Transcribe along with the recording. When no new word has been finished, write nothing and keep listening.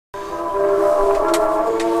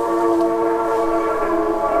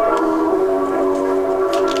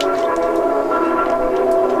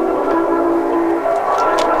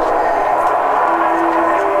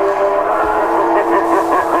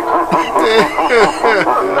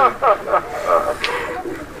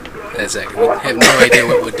exactly. We have no idea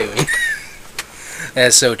what we're doing.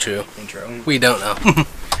 That's so true. Intro. We don't know.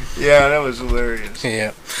 Yeah, that was hilarious.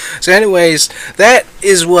 Yeah. So anyways, that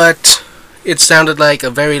is what it sounded like a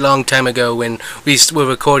very long time ago when we were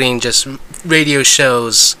recording just radio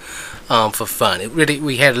shows for fun.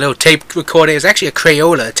 We had a little tape recorder. It was actually a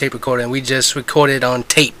Crayola tape recorder, and we just recorded on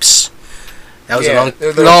tapes. That was a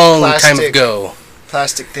long time ago.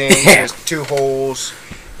 Plastic thing. There's 2 holes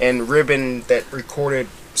and ribbon that recorded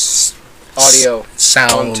audio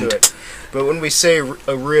sound onto it. But when we say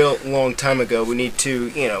a real long time ago, we need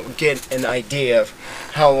to, get an idea of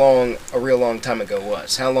how long a real long time ago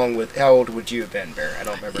was. How old would you have been, Bear? I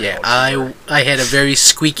don't remember. Yeah, how old you were. I had a very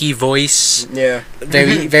squeaky voice. Yeah.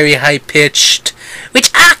 Very very high pitched,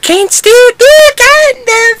 which I can still do kind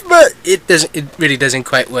of, but it really doesn't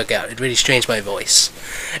quite work out. It really strains my voice.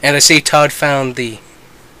 And I see Todd found the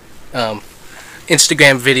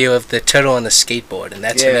Instagram video of the turtle on the skateboard, and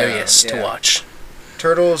that's hilarious to watch.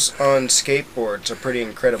 Turtles on skateboards are pretty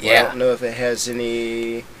incredible. Yeah. I don't know if it has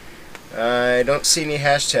any. I don't see any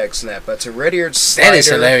hashtags in that, but it's a red-eared slider. That is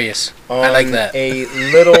hilarious. I like that. A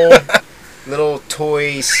little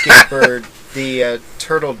toy skateboard. The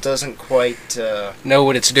turtle doesn't quite know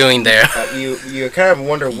what it's doing there. You kind of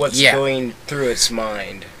wonder what's going through its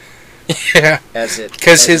mind. Yeah. As it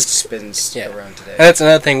spins around today. That's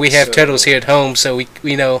another thing. We have turtles here at home, so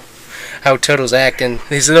we know how turtles act, and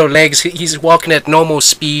his little legs, he's walking at normal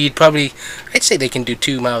speed, probably, I'd say they can do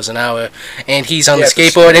 2 miles an hour, and he's on the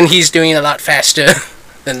skateboard, and he's doing a lot faster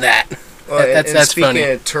than that. Well, that's speaking funny.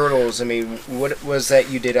 of turtles, I mean, what was that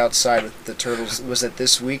you did outside with the turtles? Was it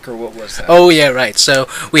this week, or what was that? Oh, yeah, right. So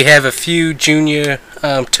we have a few junior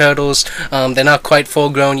turtles. They're not quite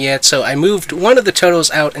full grown yet, so I moved one of the turtles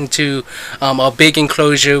out into our big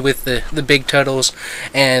enclosure with the big turtles,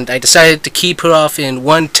 and I decided to keep her off in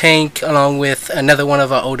one tank along with another one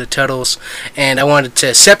of our older turtles, and I wanted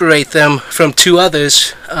to separate them from 2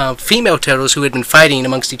 others, female turtles who had been fighting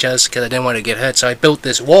amongst each other because I didn't want to get hurt, so I built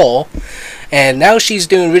this wall. And now she's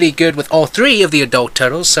doing really good with all 3 of the adult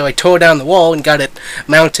turtles, so I tore down the wall and got it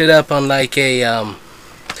mounted up on like a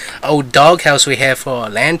old doghouse we have for our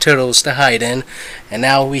land turtles to hide in. And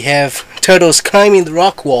now we have turtles climbing the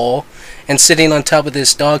rock wall and sitting on top of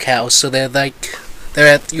this doghouse, so they're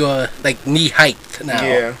at your knee height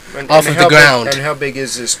now, off of the ground. And how big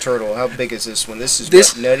is this turtle? How big is this one? This is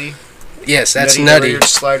what, Nutty? Yes, that's Nutty.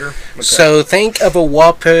 Slider. Okay. So think of a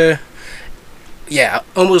Whopper. Yeah,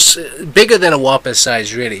 almost bigger than a Whopper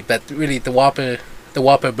size, really. But really, the Whopper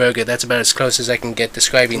burger, that's about as close as I can get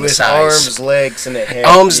describing the size. With arms, legs, and a head.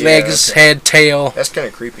 Arms, legs, head, tail. That's kind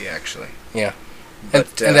of creepy, actually. Yeah.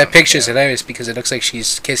 But, and that picture is hilarious because it looks like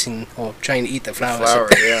she's kissing or trying to eat the flowers.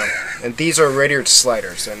 Yeah. And these are red-eared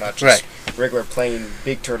sliders. They're not just regular plain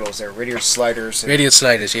big turtles. They're red-eared sliders. Red-eared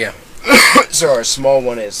sliders, yeah. So our small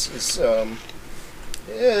one is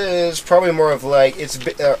probably more of like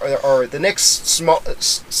or the next small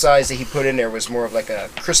size that he put in there was more of like a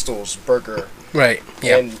Crystal's burger. Right.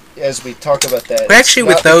 Yeah. And as we talk about that, well, actually,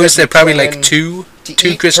 with those, they're probably like two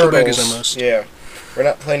Crystal burgers almost. Yeah. We're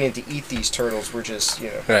not planning to eat these turtles. We're just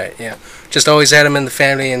Right. Yeah. Just always had them in the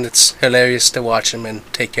family, and it's hilarious to watch them and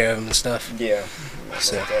take care of them and stuff. Yeah.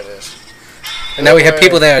 So that is. And now we have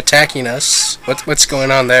people that are attacking us. What's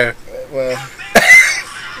going on there? Well.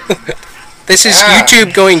 This is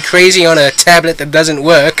YouTube going crazy on a tablet that doesn't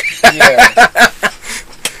work. Yeah.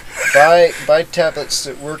 Buy tablets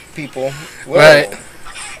that work, people. Whoa. Right.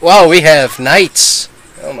 Wow, we have knights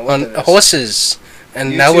on horses.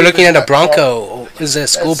 And now we're looking at a Bronco. Is a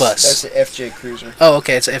school bus. That's an FJ Cruiser. Oh,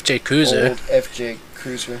 okay, it's an FJ Cruiser. Old FJ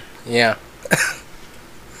Cruiser. Yeah.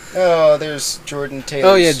 Oh, there's Jordan Taylor.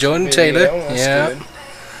 Oh, yeah, Jordan Taylor. That's good.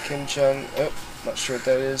 Kim Chung. Oh, not sure what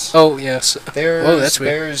that is. Oh, yes. There's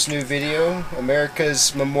Bear's new video,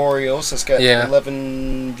 America's Memorials. It's got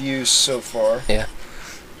 11 views so far. Yeah.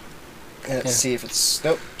 Let's see if it's...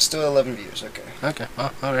 Nope, still 11 views. Okay. Okay,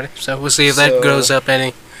 well, alrighty. So we'll see if that grows up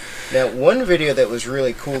any. Now, one video that was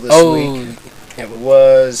really cool this week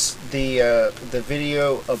was the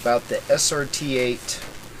video about the SRT-8.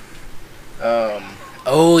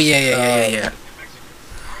 Oh, yeah.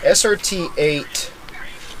 SRT-8...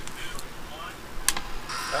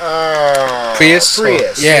 Prius?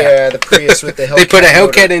 Yeah, the Prius with the Hellcat. They put a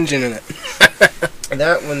Hellcat engine in it. And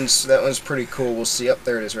that one's pretty cool. We'll see. Up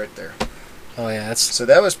there it is, right there. Oh yeah, so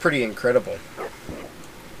that was pretty incredible.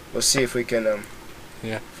 We'll see if we can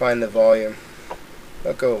find the volume.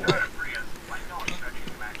 I'll go away.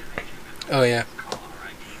 Oh yeah.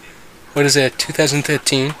 What is it?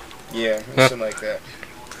 2013? Yeah, something like that.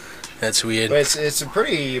 That's weird. But it's a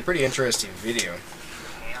pretty interesting video.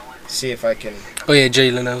 See if I can. Oh yeah,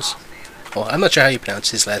 Jay Leno's. Well, I'm not sure how you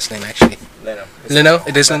pronounce his last name actually. Leno. Leno?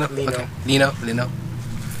 It is Leno? Leno. Okay. Leno?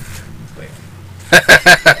 Hey,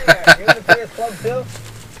 you in the Prius Club too?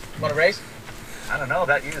 Want to race? I don't know.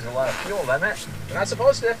 That uses a lot of fuel, doesn't it? You're not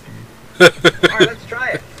supposed to. All right, let's try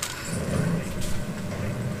it.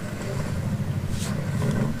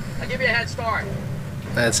 I'll give you a head start.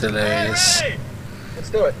 That's hilarious. Hey, let's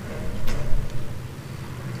do it.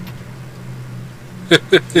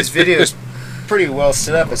 This video is pretty well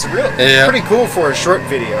set up. It's pretty cool for a short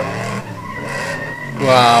video.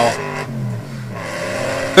 Wow.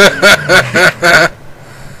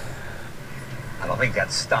 I don't think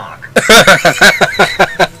that's stock.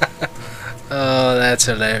 Oh, that's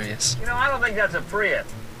hilarious. You know, I don't think that's a Prius.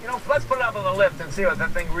 You know, let's put it up on the lift and see what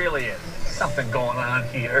that thing really is. Something going on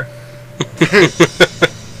here.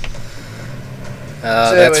 Oh,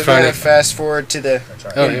 So that's we're funny. gonna fast forward to the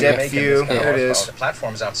Oh, in-depth yeah. view. Yeah. There it is. The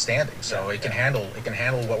platform's outstanding, so it can handle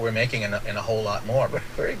what we're making and a whole lot more.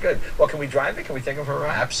 Very good. Well, can we drive it? Can we take it for a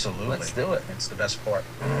ride? Absolutely. Let's do it. It's the best part.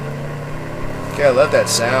 Okay, I love that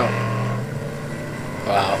sound.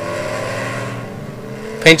 Wow.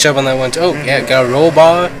 Paint job on that one too. Oh, yeah, got a roll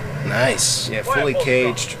bar. Nice. Yeah, fully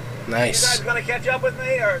caged. You Nice. guys gonna catch up with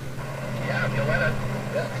me, or? Yeah, if you let it.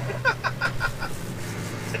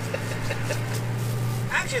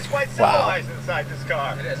 Actually, it's quite Wow. civilized inside this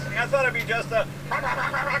car. It is. I thought it'd be just a,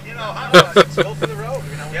 you know, It's built for the road.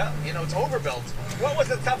 Yeah. It's overbuilt. What was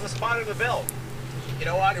the toughest part of the build? You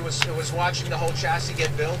know what? It was watching the whole chassis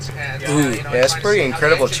get built, and Ooh. Yeah, it's pretty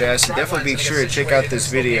incredible chassis. Definitely be sure to check out this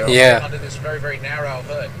video. Yeah. Under this very, very narrow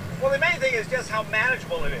hood. Well, the main thing is just how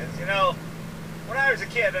manageable it is. You know, when I was a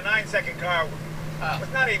kid, a 9-second car was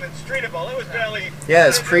not even streetable. It was barely. Yeah,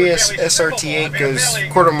 this it was Prius barely SRT8 slippable. goes barely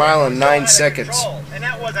quarter mile in 9 out of seconds. control. And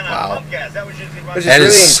that wasn't Wow. on pump gas. That was usually Which running. is That really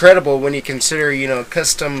is- incredible when you consider,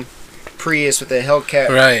 custom Prius with a Hellcat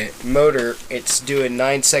Right. motor. It's doing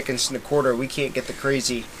 9 seconds in the quarter. We can't get the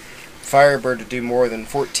crazy Firebird to do more than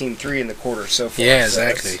 14.3 in the quarter so far. Yeah, So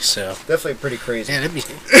exactly. it's So, definitely pretty crazy. yeah, let me.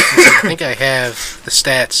 I think I have the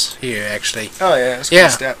stats here actually. Oh yeah, it's good Yeah.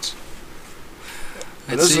 stats.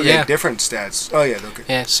 But Let's those see, look yeah. like different stats. Oh yeah, okay.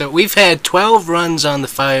 Yeah, so we've had 12 runs on the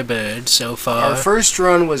Firebird so far. Our first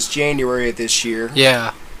run was January of this year,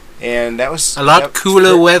 Yeah, and that was a lot that was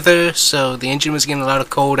cooler pre- weather, so the engine was getting a lot of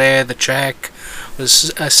cold air. The track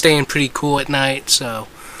was staying pretty cool at night. So,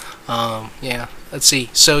 yeah. Let's see.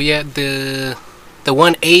 So yeah, the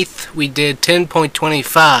 1/8 we did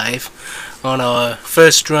 10.25 on our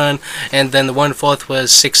first run, and then the 1/4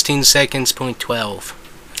 was 16 seconds, .12.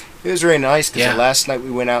 It was really nice because Yeah. last night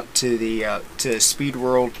we went out to the to Speed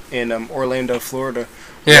World in Orlando, Florida.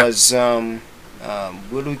 Yeah. Was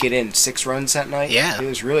what did we get in? 6 runs that night. Yeah. It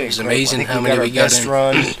was really It was incredible. amazing I think how we many got we our got best in.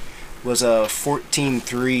 run was a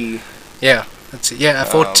 14.3. Yeah, let's see. Yeah,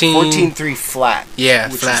 14. 14.3 flat. Yeah,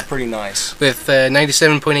 which flat. is pretty nice. With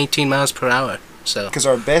 97.18 miles per hour. So Because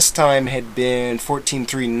our best time had been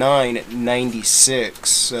 14.39 at 96.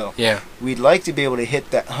 So yeah, we'd like to be able to hit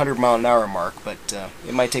that 100-mile-an-hour mark, but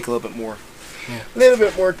it might take a little bit more. Yeah. A little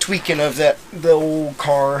bit more tweaking of the old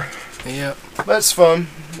car. yeah, But it's fun.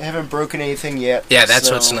 I haven't broken anything yet. yeah. That's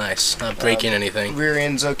so, what's nice. Not breaking anything. Rear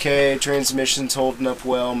end's okay. Transmission's holding up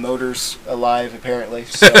well. Motor's alive apparently.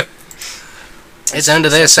 So It's under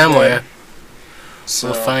there that's somewhere. good. So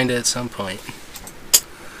We'll find it at some point.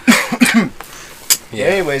 Yeah.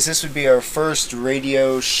 anyways, this would be our first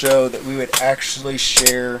radio show that we would actually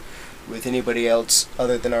share with anybody else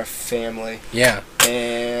other than our family. Yeah,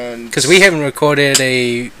 And because we haven't recorded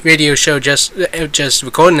a radio show just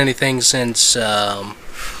recording anything since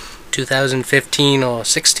 2015 or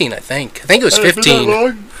 16, I think. I think it was 15.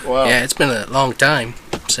 Wow. Yeah, it's been a long time.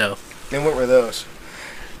 So And what were those?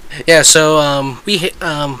 yeah, so we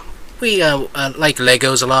like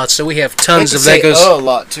Legos a lot, so we have tons of I like to Legos. say, a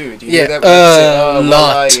lot too. Do you Yeah, hear that? When you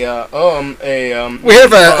say, a lot. well, We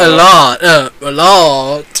have a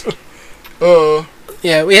lot.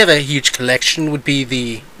 Yeah, we have a huge collection. Would be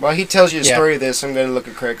the While he tells you a Yeah. story of this, I'm going to look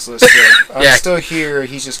at Craigslist. So I'm Yeah. still here.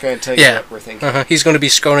 He's just going to tell you Yeah. what we're thinking. he's going to be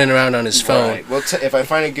scrolling around on his phone. Right. Well, if I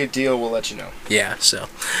find a good deal, we'll let you know. Yeah, so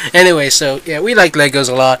anyway, so yeah, we like Legos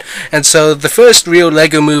a lot, and so the first real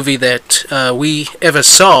Lego movie that we ever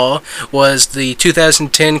saw was the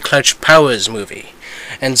 2010 Clutch Powers movie,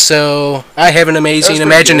 and so I have an amazing pretty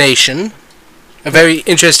imagination, a very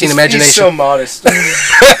interesting He's imagination. so modest.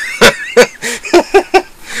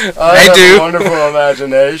 I have do. a wonderful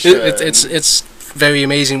imagination. It's very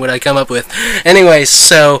amazing what I come up with. Anyway,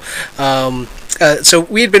 so so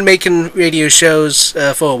we had been making radio shows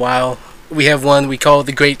for a while. We have one we call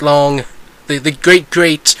the the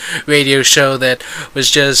great radio show that was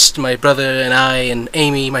just my brother and I and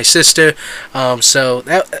Amy, my sister. So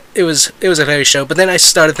it was a hilarious show. But then I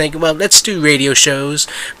started thinking, well, let's do radio shows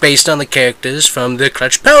based on the characters from the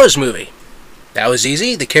Clutch Powers movie. That was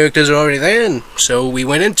easy. The characters are already there, and so we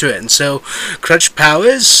went into it. And so Clutch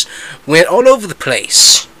Powers went all over the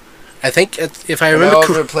place. I think, if I remember all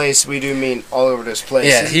over the place, we do mean all over this place.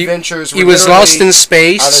 Yeah, His adventures were he was lost in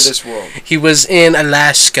space. Out of this world. He was in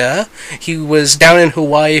Alaska. He was down in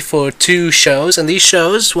Hawaii for 2 shows, and these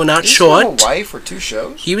shows were not short. In Hawaii for 2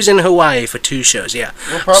 shows? He was in Hawaii for 2 shows, yeah.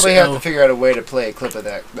 We'll probably have to figure out a way to play a clip of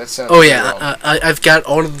that. That sounds Oh, yeah. I've got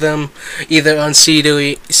all of them either on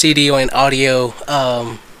CD or in audio.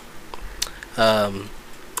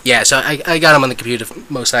 Yeah, so I got them on the computer,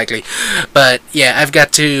 most likely. But, yeah, I've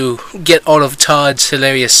got to get all of Todd's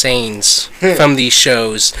hilarious sayings from these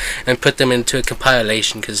shows and put them into a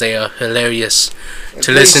compilation, because they are hilarious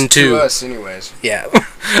to listen to. Us, anyways. Yeah,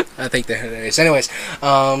 I think they're hilarious. Anyways,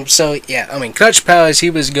 so, yeah, I mean, Clutch Powers, he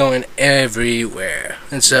was going everywhere.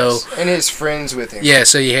 And so... Yes. And his friends with him. Yeah,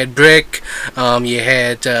 so you had Brick, you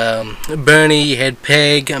had Bernie, you had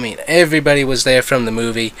Peg. I mean, everybody was there from the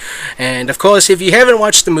movie. And, of course, if you haven't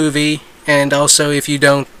watched the movie, and also if you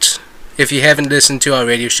haven't listened to our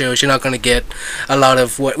radio shows, you're not going to get a lot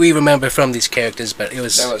of what we remember from these characters, but it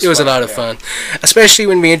was a lot of fun, especially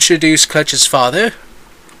when we introduced Clutch's father,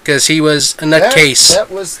 because he was a nutcase. That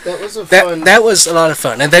was a fun. That was a lot of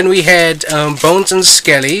fun. And then we had Bones and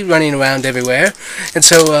Skelly running around everywhere, and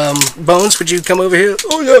so Bones, would you come over here?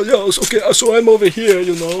 Oh yeah, okay. So I'm over here,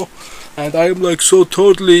 you know. And I'm like so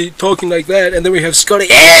totally talking like that, and then we have Scotty.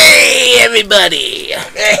 Hey, everybody!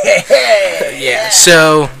 Yeah.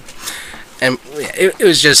 So, and it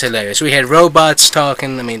was just hilarious. We had robots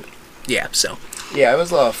talking. I mean, yeah. So. Yeah, it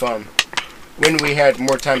was a lot of fun when we had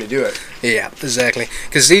more time to do it. Yeah, exactly.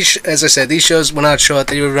 Because these, as I said, these shows were not short.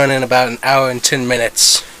 They were running about an hour and 10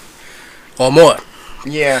 minutes, or more.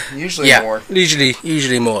 Yeah, usually more.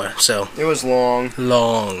 Usually more. So it was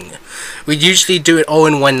long. We'd usually do it all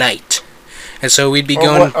in one night, and so we'd be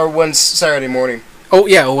going or one Saturday morning. Oh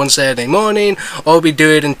yeah, or one Saturday morning, or we'd do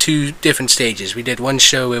it in 2 different stages. We did one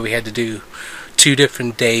show where we had to do 2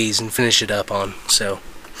 different days and finish it up on. So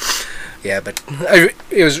yeah, but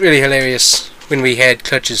it was really hilarious when we had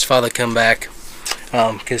Clutch's father come back.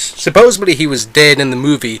 Because supposedly he was dead in the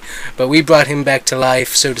movie, but we brought him back to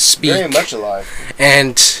life, so to speak. Very much alive.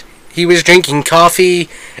 And he was drinking coffee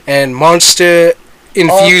and Monster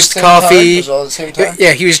infused coffee. Was all at the same time?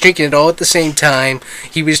 Yeah, he was drinking it all at the same time.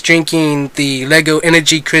 He was drinking the Lego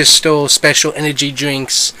Energy Crystal special energy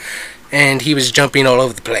drinks, and he was jumping all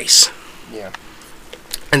over the place. Yeah.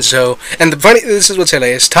 And so, and this is what's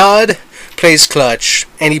hilarious. Todd plays Clutch,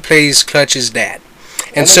 and he plays Clutch's dad.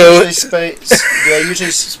 And so, do I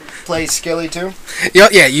usually play Skelly too?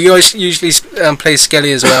 Yeah, you always usually play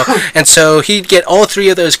Skelly as well. And so he'd get all 3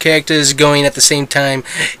 of those characters going at the same time,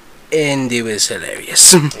 and it was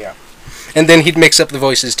hilarious. Yeah. And then he'd mix up the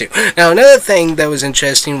voices too. Now, another thing that was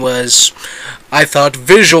interesting was I thought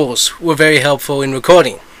visuals were very helpful in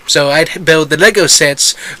recording. So I'd build the Lego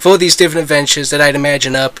sets for these different adventures that I'd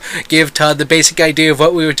imagine up, give Todd the basic idea of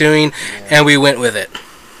what we were doing, and we went with it.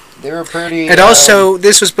 They were pretty... And also,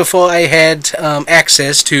 this was before I had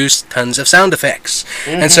access to tons of sound effects.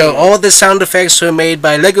 Mm-hmm. And so all the sound effects were made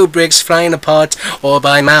by Lego bricks flying apart or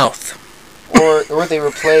by mouth. Or they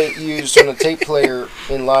were used on a tape player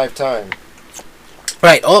in live time.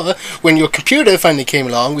 Right, or when your computer finally came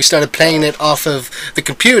along, we started playing it off of the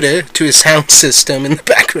computer to a sound system in the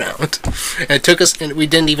background. And it took us, and we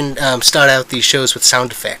didn't even start out these shows with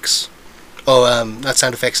sound effects. Or, not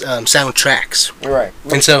sound effects, soundtracks. Right.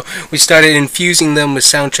 And so we started infusing them with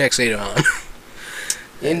soundtracks later on.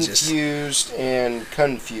 Infused and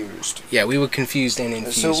confused. Yeah, we were confused and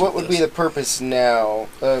infused. So what would be the purpose now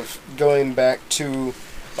of going back to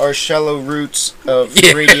our shallow roots of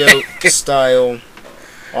radio style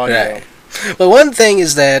audio? Right. Well, one thing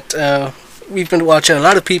is that we've been watching, a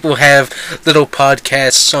lot of people have little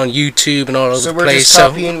podcasts on YouTube and all over the place.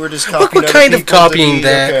 We're just copying we're kind of copying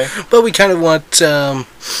that, okay. But we kind of want,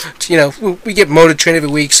 we get Motor Trend every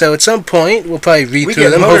week, so at some point we'll probably read through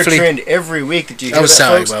them. We get Motor Trend every week. Did you hear that,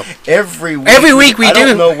 folks? Well, every week. Every week we do. I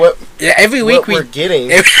don't know what. Yeah, every week we're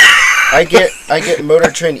getting. I get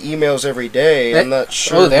Motor Trend emails every day. I'm not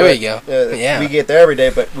sure. Oh, there we go. Yeah, we get that every day,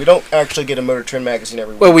 but we don't actually get a Motor Trend magazine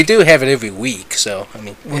every week. Well, we do have it every week, so I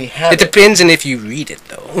mean, it depends on if you read it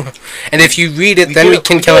though. And if you read it, then we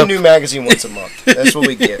can come up. A new magazine once a month. That's what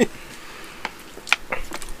we get.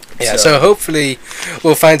 Yeah, so hopefully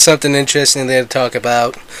we'll find something interesting there to talk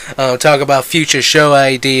about. Talk about future show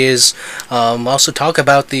ideas. Also talk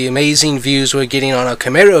about the amazing views we're getting on our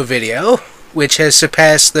Camaro video, which has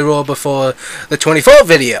surpassed the roll before the 24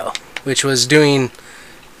 video, which was doing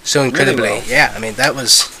so incredibly. Really well. Yeah, I mean that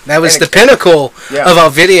was the pinnacle of our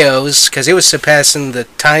videos, because it was surpassing the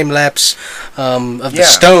time lapse of the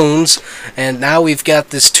Stones, and now we've got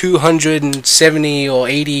this 270 or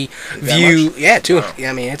 80 view. Much? Yeah, Wow. Yeah,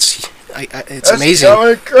 I mean it's That's amazing.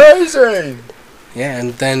 going crazy. Yeah,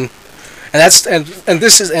 and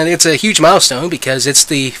it's a huge milestone because it's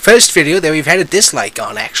the first video that we've had a dislike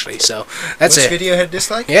on, actually. So that's Which video had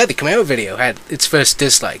dislike? Yeah, the Camaro video had its first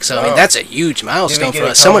dislike. So I mean Wow. that's a huge milestone Did we for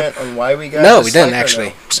get us. a comment on why we got No, a we didn't dislike or actually.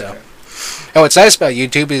 no? So, Okay. and what's nice about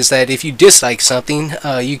YouTube is that if you dislike something,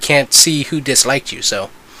 you can't see who disliked you. So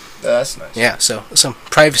That's nice. yeah, so some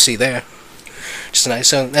privacy there, which is nice.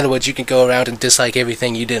 So in other words, you can go around and dislike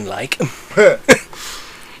everything you didn't like,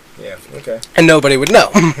 Yeah, okay. and nobody would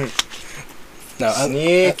know. No,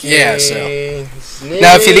 Sneaky. yeah, so. Sneaky.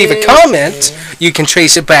 Now, if you leave a comment, you can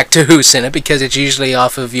trace it back to who sent it, because it's usually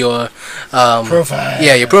off of your Profile.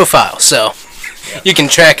 Yeah, your profile. So you can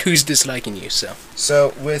track who's disliking you. So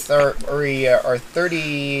with our 30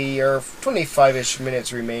 or 25-ish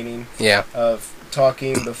minutes remaining Yeah. of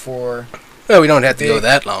talking before. Well, we don't have to go Big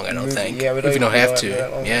that long, I don't movie. think. Yeah, we if you don't even have go to.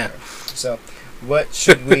 that long. Yeah. So, what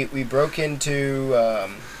should we broke into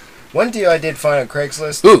one deal I did find on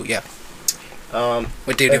Craigslist. Ooh, yeah.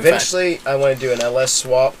 What deal did you find? Eventually, I want to do an LS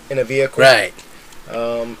swap in a vehicle. Right.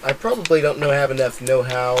 I probably don't have enough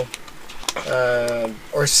know-how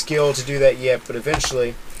or skill to do that yet, but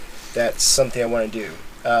eventually, that's something I want to do.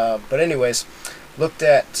 But anyways, looked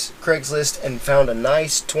at Craigslist and found a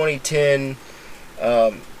nice 2010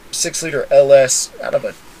 6-liter LS out of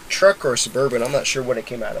a truck or a Suburban. I'm not sure what it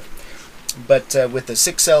came out of, but with the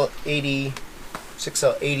 6L80E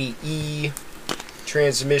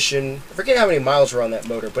transmission. I forget how many miles were on that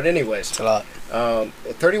motor, but anyways, It's a lot.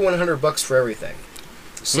 $3,100 for everything.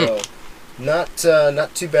 So not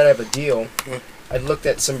too bad of a deal. I looked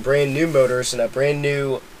at some brand new motors and a brand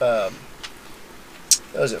new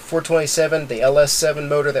what was it, 427, the LS7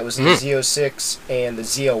 motor that was in the Z06 and the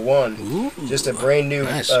Z01. Ooh, Just a brand new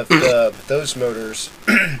nice. those motors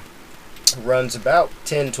runs about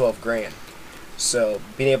 10-12 grand. So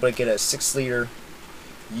being able to get a 6-liter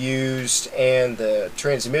used and the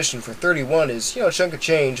transmission for 31 is, a chunk of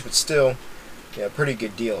change, but still, pretty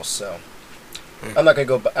good deal. So I'm not gonna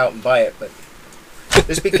go out and buy it, but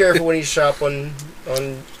just be careful when you shop on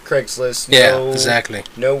Craigslist. Yeah, exactly.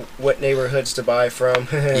 Know what neighborhoods to buy from.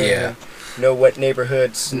 Yeah. Know what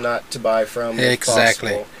neighborhoods not to buy from. if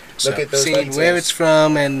Exactly. possible. So, Look at those seeing details. where it's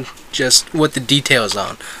from and just what the details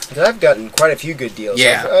on. 'Cause I've gotten quite a few good deals.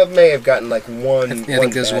 Yeah. I may have gotten like one. I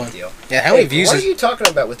think there's bad one. deal. Yeah, how many Hey, views what is are you talking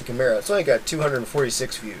about with the Camaro? It's only got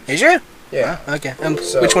 246 views. Is sure? Yeah. Oh, okay.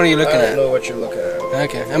 So, which one are you looking I at? don't know what you're looking at.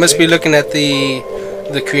 Okay, I must be looking at the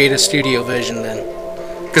Creator Studio version then,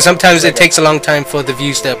 because sometimes it takes a long time for the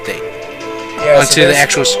views to update Yeah, onto the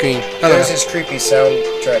actual screen. I don't There's know. this creepy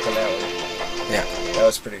soundtrack on that one. Yeah. That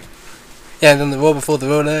was pretty. Yeah, and then the roll before the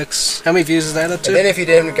Rolex. How many views is that up And to? then if you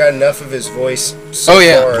didn't got enough of his voice so Oh,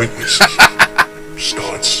 yeah. far, Witness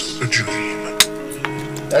starts a dream.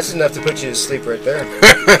 that's enough to put you to sleep right there.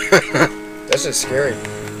 That's just scary.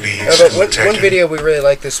 Leads But to one detective. video we really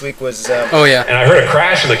liked this week was Oh yeah. And I heard a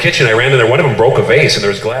crash in the kitchen. I ran in there. One of them broke a vase, and there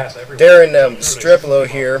was glass everywhere. Darren Streplow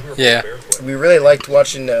here. Yeah. We really liked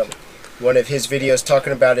watching one of his videos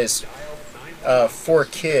talking about his 4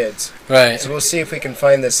 kids. Right. So we'll see if we can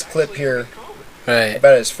find this clip here Right.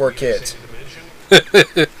 about his 4 kids.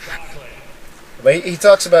 But he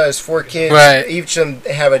talks about his 4 kids. Right. Each of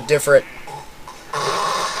them have a different.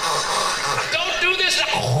 Don't do this!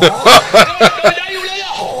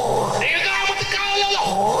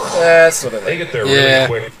 That's what I They like. get there Yeah. really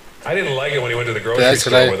quick. I didn't like it when he went to the grocery That's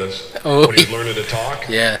what store I- with us. Oh. When he was learning to talk.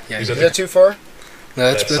 Yeah. Yeah. He's yeah. at Is that too far?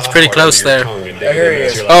 No, that's soft pretty part close under your there. tongue and I dig hear it in, you.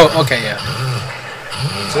 so you're like, Oh, okay.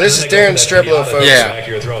 Yeah. So this is and they go Darren for that Streplow, pinata folks. in the Yeah. back of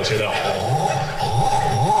your throat, say that.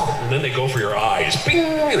 And then they go for your eyes. Bing!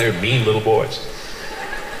 And they're mean little boys.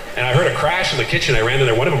 And I heard a crash in the kitchen. I ran in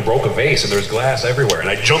there. One of them broke a vase, and there was glass everywhere. And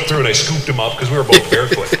I jumped through and I scooped him up because we were both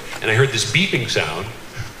barefoot. And I heard this beeping sound.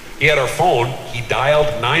 He had our phone. He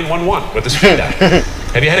dialed 911 with his feet down.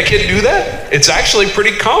 Have you had a kid do that? It's actually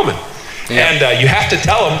pretty common. Yeah. And you have to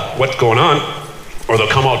tell them what's going on, or they'll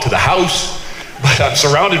come out to the house. But I'm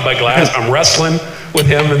surrounded by glass. I'm wrestling with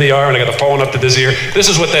him in the arm, and I got the phone up to his ear. This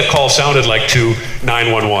is what that call sounded like to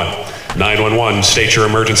 911. 911, state your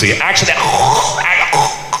emergency. Accident.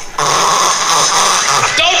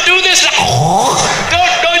 Don't do this. Don't.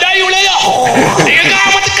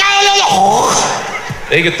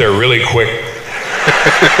 They get there really quick.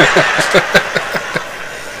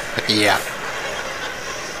 Yeah.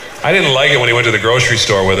 I didn't like it when he went to the grocery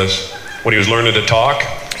store with us. When he was learning to talk,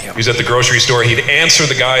 he was at the grocery store. He'd answer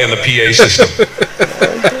the guy in the PA system.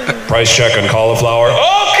 Price check on cauliflower.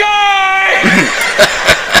 Okay!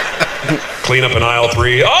 Clean up in aisle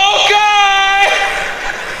 3. Okay!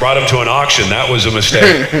 Brought him to an auction. That was a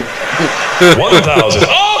mistake. 1,000.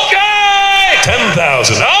 Okay!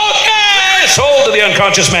 10,000. Okay! Sold to the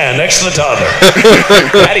unconscious man next to the toddler.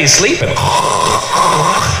 Daddy's sleeping.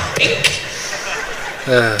 Pink.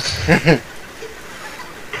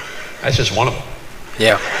 That's just one of them.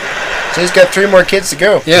 Yeah. So he's got 3 more kids to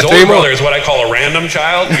go. Yeah, His 3 older more. brother is what I call a random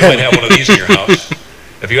child. You might have one of these in your house.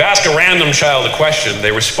 If you ask a random child a question,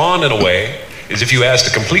 they respond in a way as if you asked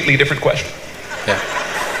a completely different question. Yeah.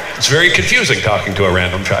 It's very confusing talking to a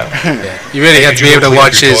random child. Yeah. You really have to be able to Clean up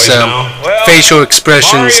watch your his toys now? Well, facial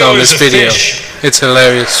expressions Mario on this is a video. fish. It's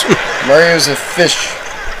hilarious. Mario's a fish.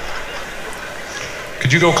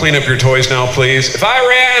 Could you go clean up your toys now, please? If I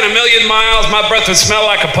ran 1,000,000 miles, my breath would smell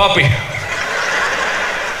like a puppy.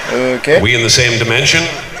 Okay. Are we in the same dimension?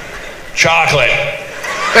 Chocolate.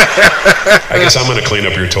 I guess I'm going to clean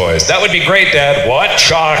up your toys. That would be great, Dad. What?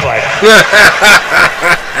 Chocolate.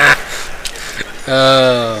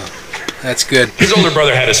 That's good. His older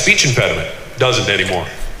brother had a speech impediment. Doesn't anymore.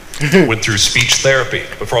 Went through speech therapy.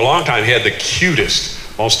 But for a long time, he had the cutest,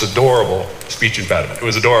 most adorable speech impediment. It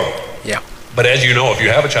was adorable. Yeah. But as you know, if you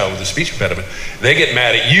have a child with a speech impediment, they get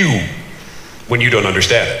mad at you when you don't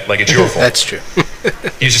understand it. Like it's your fault. That's true.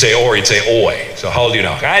 You used to say or, you'd say oi. So how old do you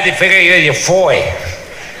know? I didn't figure you're 4.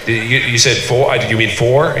 You said 4? You mean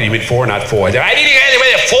 4? You mean 4, not 4. I didn't get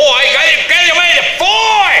anybody to 4. I didn't get anybody to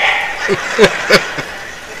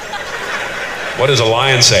 4. What does a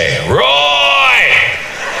lion say? Roy!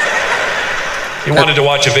 He wanted to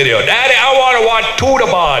watch a video. Daddy, I want to watch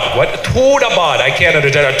Toodabod. What? Toodabod. I can't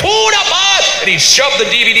understand it. Toodabod! And he shoved the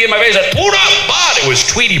DVD in my face and said, Toodabod! It was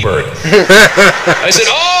Tweety Bird. I said,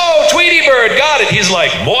 oh, Tweety Bird, got it. He's like,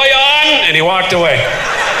 Moyan! And he walked away.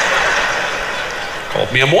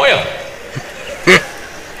 Called me a Moyan.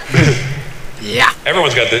 Yeah.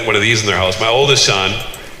 Everyone's got one of these in their house. My oldest son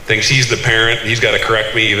thinks he's the parent. He's got to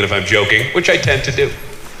correct me even if I'm joking, which I tend to do.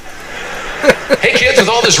 Hey kids, with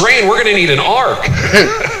all this rain, we're going to need an ark.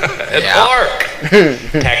 An ark.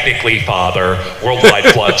 Technically, Father, worldwide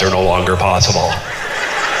floods are no longer possible.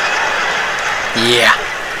 Yeah.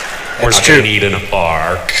 We're That's not true. going to need an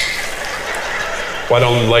ark. Well, I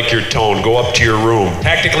don't like your tone. Go up to your room.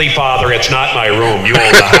 Technically, Father, it's not my room. You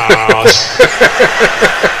own the house.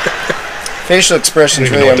 Facial expressions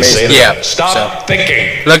I don't even know really what to say amazing. to Yeah, that. Stop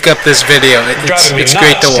thinking. Look up this video. You're driving me It's nuts.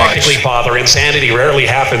 great to watch. Technically, Father, insanity rarely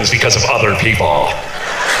happens because of other people.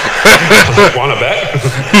 Want to bet?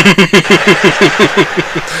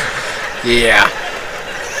 Yeah.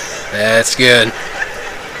 That's good.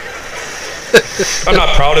 I'm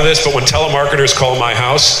not proud of this, but when telemarketers call my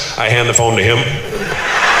house, I hand the phone to him.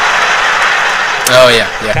 Oh, yeah.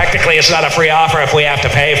 Yeah. Technically, it's not a free offer if we have to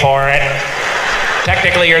pay for it.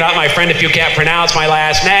 Technically, you're not my friend if you can't pronounce my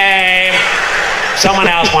last name. Someone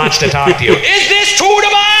else wants to talk to you. Is this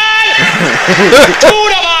Toodabod?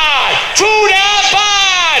 Toodabod!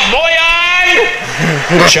 Toodabod! Moyan!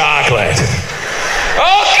 Chocolate.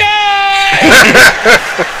 Okay!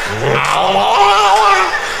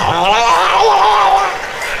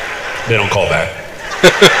 They don't call back.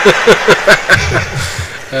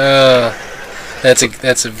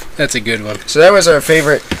 That's a good one. So that was our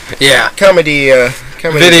favorite Yeah. comedy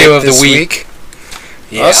Video of the this week.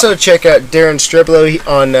 Yeah. Also, check out Darren Striblo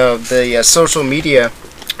on the social media.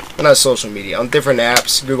 Well, not social media, on different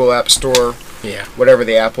apps, Google App Store, Yeah. whatever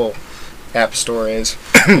the Apple App Store is.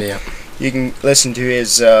 Yeah. You can listen to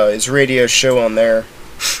his radio show on there.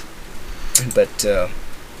 But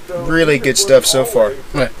really good stuff so far.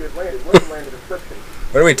 What?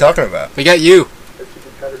 What are we talking about? We got you.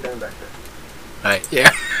 Right.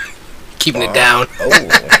 Yeah. Keeping it down. Oh,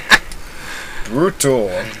 brutal.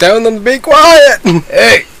 Down and be quiet.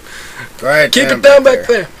 Hey, quiet. Keep it down back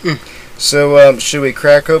there. So, should we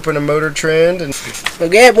crack open a motor trend? And We'll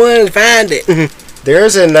get one and find it.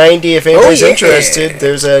 there's a 90. If anybody's yeah. interested,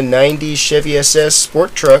 there's a 90 Chevy SS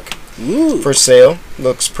sport truck Ooh. for sale.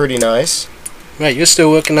 Looks pretty nice. Right, you're still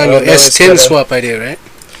working on Oh, your no, it's S10 got a- swap idea, right?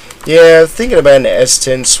 Yeah, thinking about an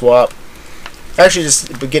S10 swap. Actually, just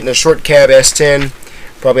getting a short cab S10,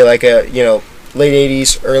 probably like a late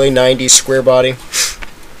 80s, early 90s square body.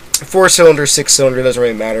 4-cylinder, 6-cylinder, doesn't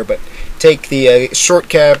really matter. But take the short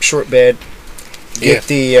cab, short bed. Get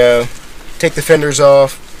take the fenders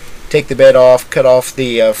off, take the bed off, cut off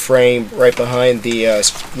the frame right behind the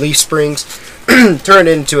leaf springs. turn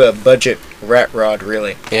it into a budget rat rod,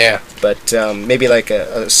 really. Yeah. But maybe like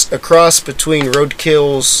a cross between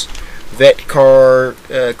Roadkill's vet car,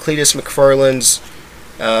 Cletus McFarlane's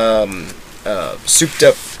souped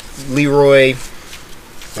up Leroy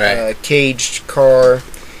caged car.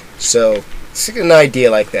 So it's an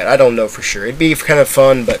idea like that. I don't know for sure. It'd be kind of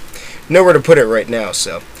fun, but nowhere to put it right now.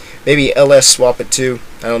 So maybe LS swap it too.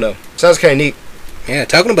 I don't know. Sounds kind of neat. Yeah,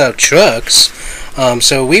 talking about trucks,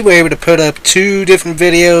 so we were able to put up 2 different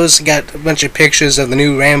videos, got a bunch of pictures of the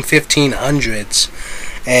new Ram 1500s.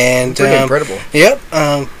 And pretty incredible. Yep.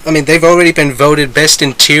 I mean, they've already been voted best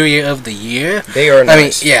interior of the year. They are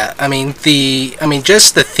nice. I mean,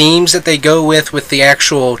 just the themes that they go with the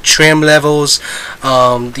actual trim levels. You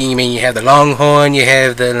have the Longhorn, you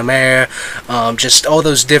have the Lemare, just all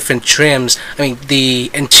those different trims. I mean,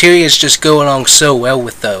 the interiors just go along so well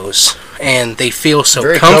with those, and they feel so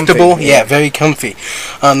very comfortable. Comfy, yeah, very comfy.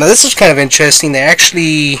 Now this is kind of interesting. They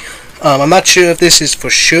actually. I'm not sure if this is for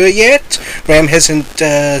sure yet. Ram hasn't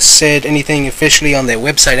said anything officially on their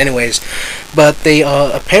website anyways. But they are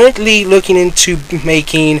apparently looking into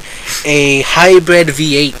making a hybrid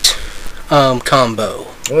V8 combo.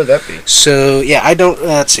 What would that be? So, yeah,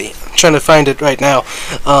 let's see. I'm trying to find it right now.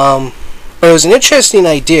 But it was an interesting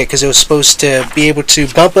idea because it was supposed to be able to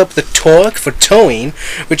bump up the torque for towing,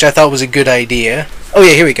 which I thought was a good idea. Oh,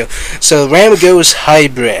 yeah, here we go. So, Ram goes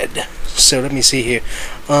hybrid. So, let me see here.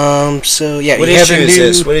 So yeah, what you issue have a is new,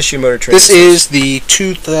 this? What issue motor trend? This is the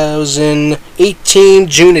 2018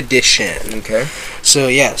 June edition. Okay. So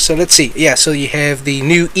yeah, so let's see. Yeah, so you have the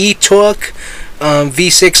new e-torque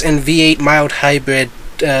V6 and V8 mild hybrid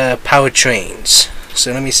powertrains.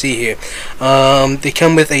 So let me see here. They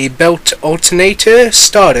come with a belt alternator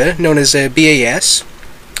starter known as a BAS.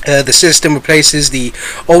 The system replaces the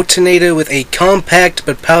alternator with a compact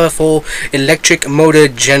but powerful electric motor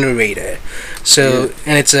generator. So,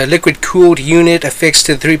 and it's a liquid-cooled unit affixed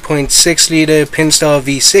to the 3.6-liter Pinstar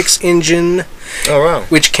V6 engine. Oh, wow.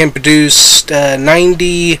 Which can produce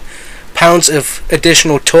 90 pounds of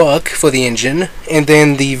additional torque for the engine, and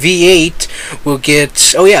then the V8 will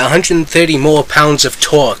get 130 more pounds of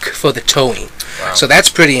torque for the towing. Wow. So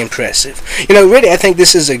that's pretty impressive. Really, I think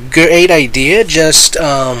this is a great idea. Just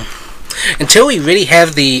until we really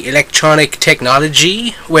have the electronic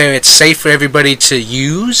technology where it's safe for everybody to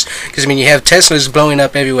use, because you have Teslas blowing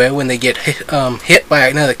up everywhere when they get hit by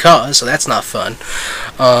another car, so that's not fun.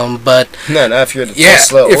 But not if you're the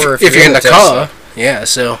Tesla, or if you're in the Tesla. car. Yeah,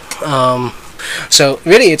 so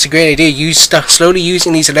really it's a great idea. Slowly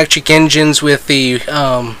using these electric engines with the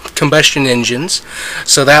combustion engines,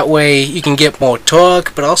 so that way you can get more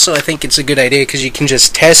torque, but also I think it's a good idea because you can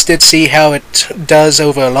just test it, see how it does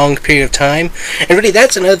over a long period of time. And really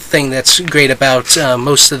that's another thing that's great about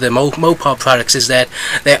most of the Mopar products, is that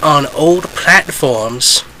they're on old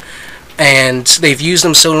platforms, and they've used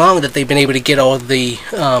them so long that they've been able to get all the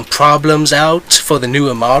problems out for the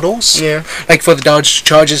newer models. Yeah. Like for the Dodge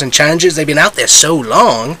Chargers and Challengers, they've been out there so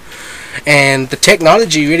long, and the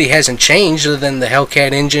technology really hasn't changed other than the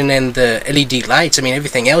Hellcat engine and the LED lights.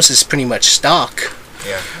 Everything else is pretty much stock.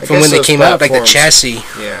 Yeah. From when they came out, like the chassis.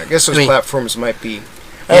 Yeah, I guess those platforms might be.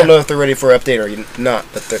 I don't know if they're ready for update or not,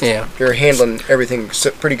 but they're handling everything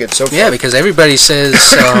pretty good so far. Yeah, because everybody says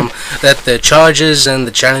that the Chargers and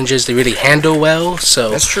the Challengers, they really handle well.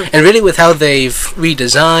 So that's true. And really with how they've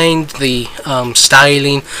redesigned the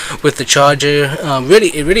styling with the Charger,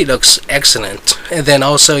 it really looks excellent. And then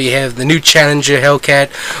also you have the new Challenger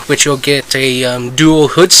Hellcat, which you'll get a dual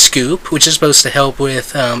hood scoop, which is supposed to help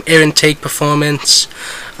with air intake performance.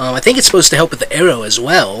 I think it's supposed to help with the aero as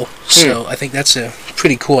well, so I think that's a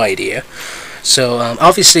pretty cool idea. So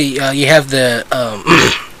obviously you have the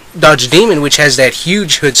Dodge Demon, which has that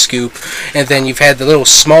huge hood scoop, and then you've had the little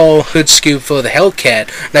small hood scoop for the Hellcat.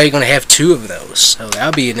 Now you're going to have 2 of those, so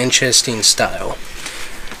that'll be an interesting style.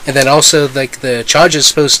 And then also, like, the Charger's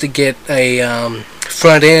supposed to get a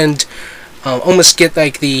front end, almost get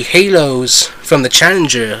like the halos from the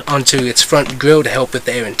Challenger onto its front grille to help with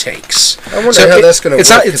the air intakes. I wonder how that's going to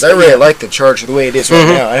work, because I really like the Charger the way it is right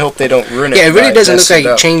now. I hope they don't ruin it. Yeah, it really doesn't look like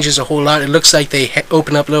it changes a whole lot. It looks like they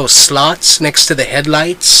open up little slots next to the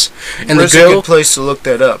headlights and Where's the grille. a good place to look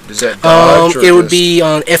that up? Is that Dodge? It would be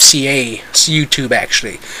on FCA's YouTube,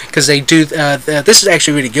 actually, because they do. This is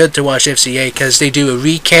actually really good to watch FCA, because they do a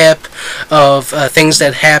recap of things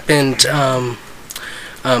that happened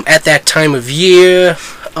at that time of year,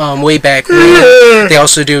 way back when. They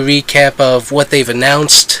also do a recap of what they've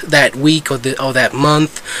announced that week or that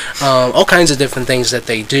month. All kinds of different things that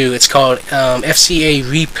they do. It's called FCA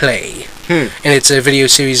Replay. and it's a video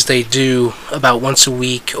series they do about once a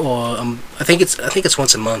week, or I think it's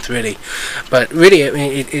once a month, really. But really, I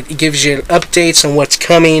mean, it gives you updates on what's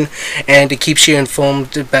coming, and it keeps you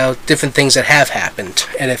informed about different things that have happened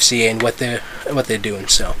at FCA and what they're doing.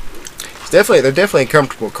 So. They're definitely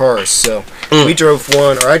comfortable cars. So I drove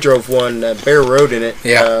one, Bear Road in it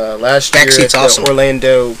last year at the awesome.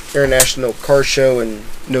 Orlando International Car Show in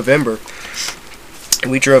November.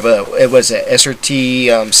 We drove it was a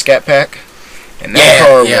SRT Scat Pack, and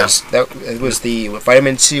that was the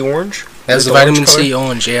vitamin C orange. That was the vitamin C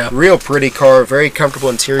orange, yeah. Real pretty car, very comfortable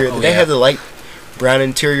interior. Oh, Did they have the light brown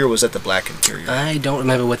interior? Or was that the black interior? I don't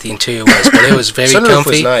remember what the interior was, but it was very Sunroof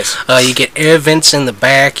comfy. was nice. You get air vents in the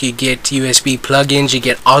back. You get USB plug-ins. You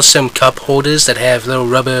get awesome cup holders that have little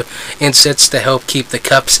rubber insets to help keep the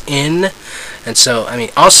cups in. And so,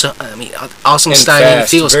 awesome styling.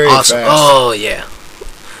 Fast, It feels very awesome. fast. Oh yeah.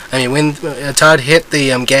 When Todd hit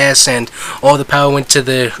the gas and all the power went to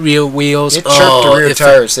the rear wheels, it chirped the rear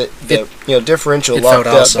tires. The differential it locked felt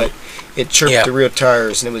up, awesome. but it chirped the rear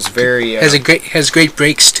tires, and it was very. Has great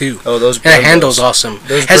brakes too. Oh, those and it handles awesome.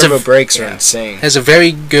 Those Brembo brakes are insane. Has a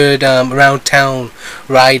very good around town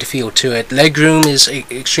ride feel to it. Legroom is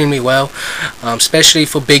extremely well, especially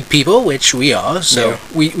for big people, which we are. So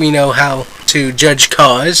we know how to judge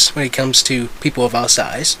cars when it comes to people of our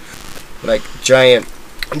size. Like giant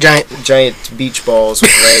beach balls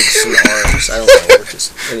with legs and arms. I don't know.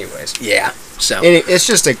 Anyways. Yeah. So it's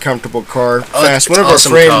just a comfortable car. Fast. It's One of our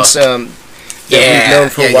awesome friends car. that we've known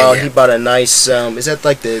for a while, he bought a nice. Is that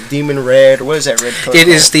like the Demon Red? What is that red color? It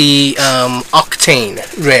is the Octane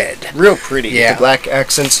Red. Real pretty with the black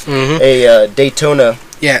accents. Mm-hmm. A Daytona.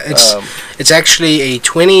 Yeah, it's actually a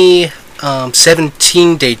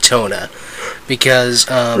 2017 Daytona. Because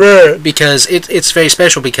it's very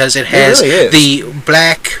special because it has the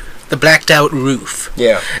blacked out roof.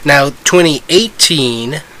 Yeah. Now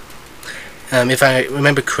 2018, if I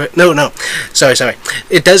remember correct, sorry.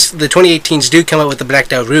 It does. The 2018s do come out with the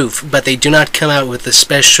blacked out roof, but they do not come out with the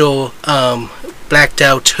special blacked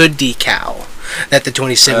out hood decal that the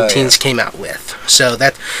 2017s came out with. So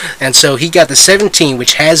he got the 17,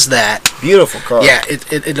 which has that. Beautiful car. Yeah,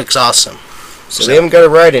 it looks awesome. So they haven't got a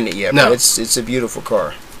ride in it yet, but it's a beautiful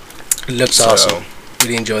car. It looks awesome.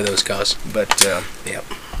 Really enjoy those cars. But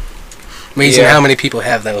amazing how many people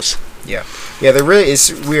have those. Yeah, there really is.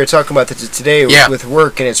 We were talking about this today with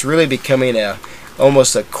work, and it's really becoming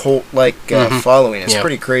almost a cult-like following. It's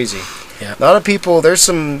pretty crazy. Yeah. A lot of people. There's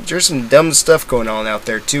some dumb stuff going on out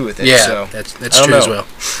there too with it. Yeah, so, that's true as well.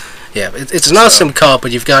 Yeah, it's an awesome car,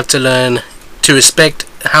 but you've got to learn to respect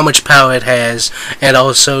how much power it has, and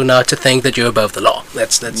also not to think that you're above the law.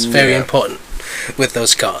 That's very important with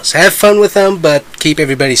those cars. Have fun with them, but keep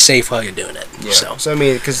everybody safe while you're doing it. Yeah. So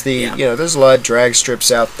because there's a lot of drag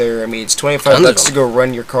strips out there. It's $25 to go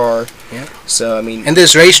run your car. Yeah. So and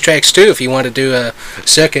there's racetracks too. If you want to do a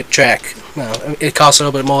circuit track, it costs a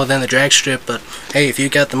little bit more than the drag strip. But hey, if you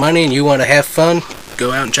got the money and you want to have fun,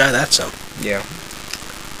 go out and try that some. Yeah.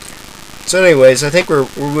 So anyways, I think we're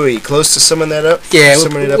really close to summing that up. Yeah,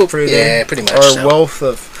 summing it up for today. Yeah, pretty much. Our wealth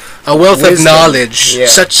of knowledge, yeah.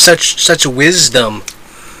 such wisdom.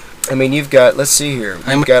 You've got. Let's see here.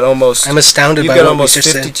 I'm astounded by what almost you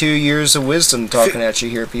just 52 years of wisdom talking at you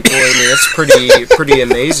here, people. That's pretty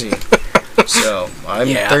amazing. So I'm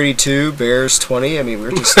 32, Bear's 20.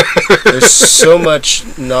 We're just there's so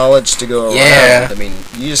much knowledge to go around. Yeah.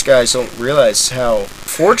 You just guys don't realize how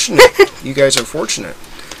fortunate you guys are. Fortunate.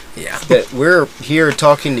 Yeah. That we're here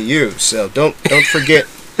talking to you. So don't forget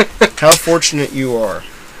how fortunate you are.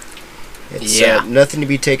 It's nothing to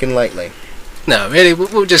be taken lightly. No, really,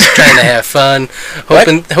 we're just trying to have fun.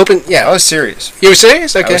 Hoping. Yeah. I was serious. You were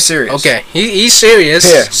serious? Okay. I was serious. Okay. He's serious.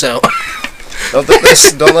 Yeah. So. Don't let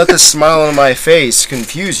this smile on my face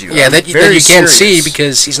confuse you. Yeah, that you can't see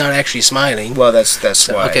because he's not actually smiling. Well, that's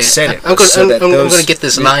why I said it. I'm going to get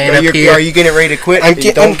this lion up here. Are you getting ready to quit?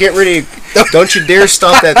 Don't get ready. Don't you dare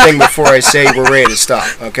stop that thing before I say we're ready to stop.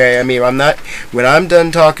 Okay? I'm not. When I'm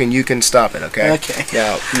done talking, you can stop it. Okay? Okay.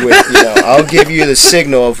 Now, I'll give you the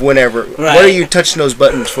signal of whenever. Right. What are you touching those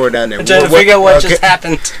buttons for down there? I'm trying to figure out what just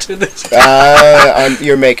happened to this.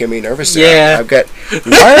 You're making me nervous. Yeah. I've got.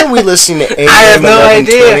 Why are we listening to AM? I have no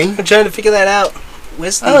idea. 20? I'm trying to figure that out. I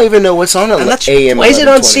don't even know what's on AM. Why is it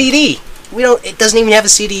on CD? It doesn't even have a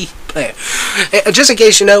CD player. Just in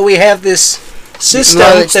case you know, we have this system.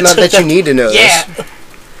 It's not that you need to know this.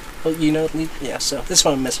 Well, so this is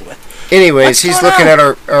what I'm messing with. Anyways, he's looking at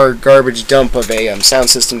our garbage dump of a sound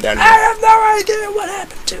system down here. I have no idea what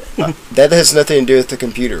happened to it. That has nothing to do with the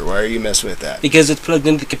computer. Why are you messing with that? Because it's plugged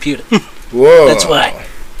into the computer. Whoa. That's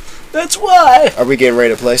why. Are we getting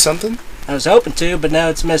ready to play something? I was hoping to, but now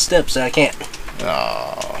it's messed up, so I can't.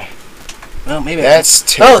 Oh, Well, maybe. that's I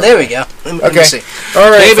terrible. can. Oh, there we go. Let me see. All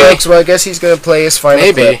right, Maybe. folks. Well, I guess he's gonna play his final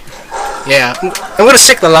Maybe. clip. Yeah. I'm gonna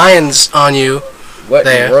stick the lions on you. What in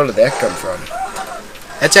There. the world did that come from?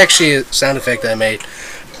 That's actually a sound effect I made.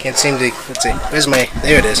 Can't seem to. Let's see. Where's my?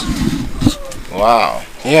 There it is. Wow.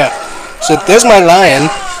 Yeah. So there's my lion.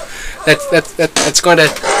 That's going to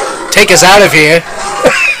take us out of here.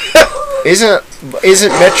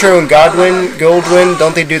 Isn't Metro and Goldwyn?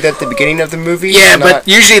 Don't they do that at the beginning of the movie? Yeah, but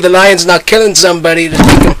usually the lion's not killing somebody to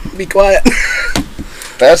make him be quiet.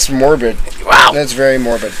 That's morbid. Wow. That's very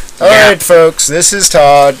morbid. Yeah. All right, folks. This is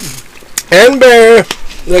Todd And Bear,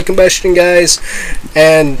 the combustion guys,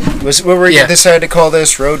 and what were you decided to call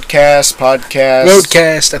this? Roadcast, podcast,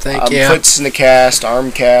 Roadcast, I think. Yeah. Foots in the cast,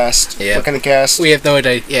 armcast. Yeah. What kind of cast? We have no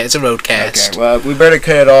idea. Yeah, it's a roadcast. Okay, well, we better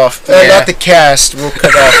cut it off. Yeah. Not the cast. We'll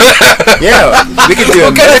cut off. Yeah, we could do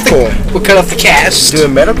a medical. We'll cut off the cast. Do a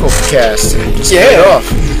medical cast. Just Yeah. cut it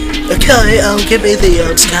off. Okay, give me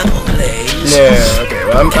the scalpel, please. Yeah. Okay.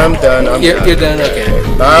 Well, I'm done. You're done.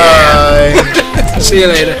 Okay. Bye. See you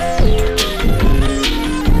later.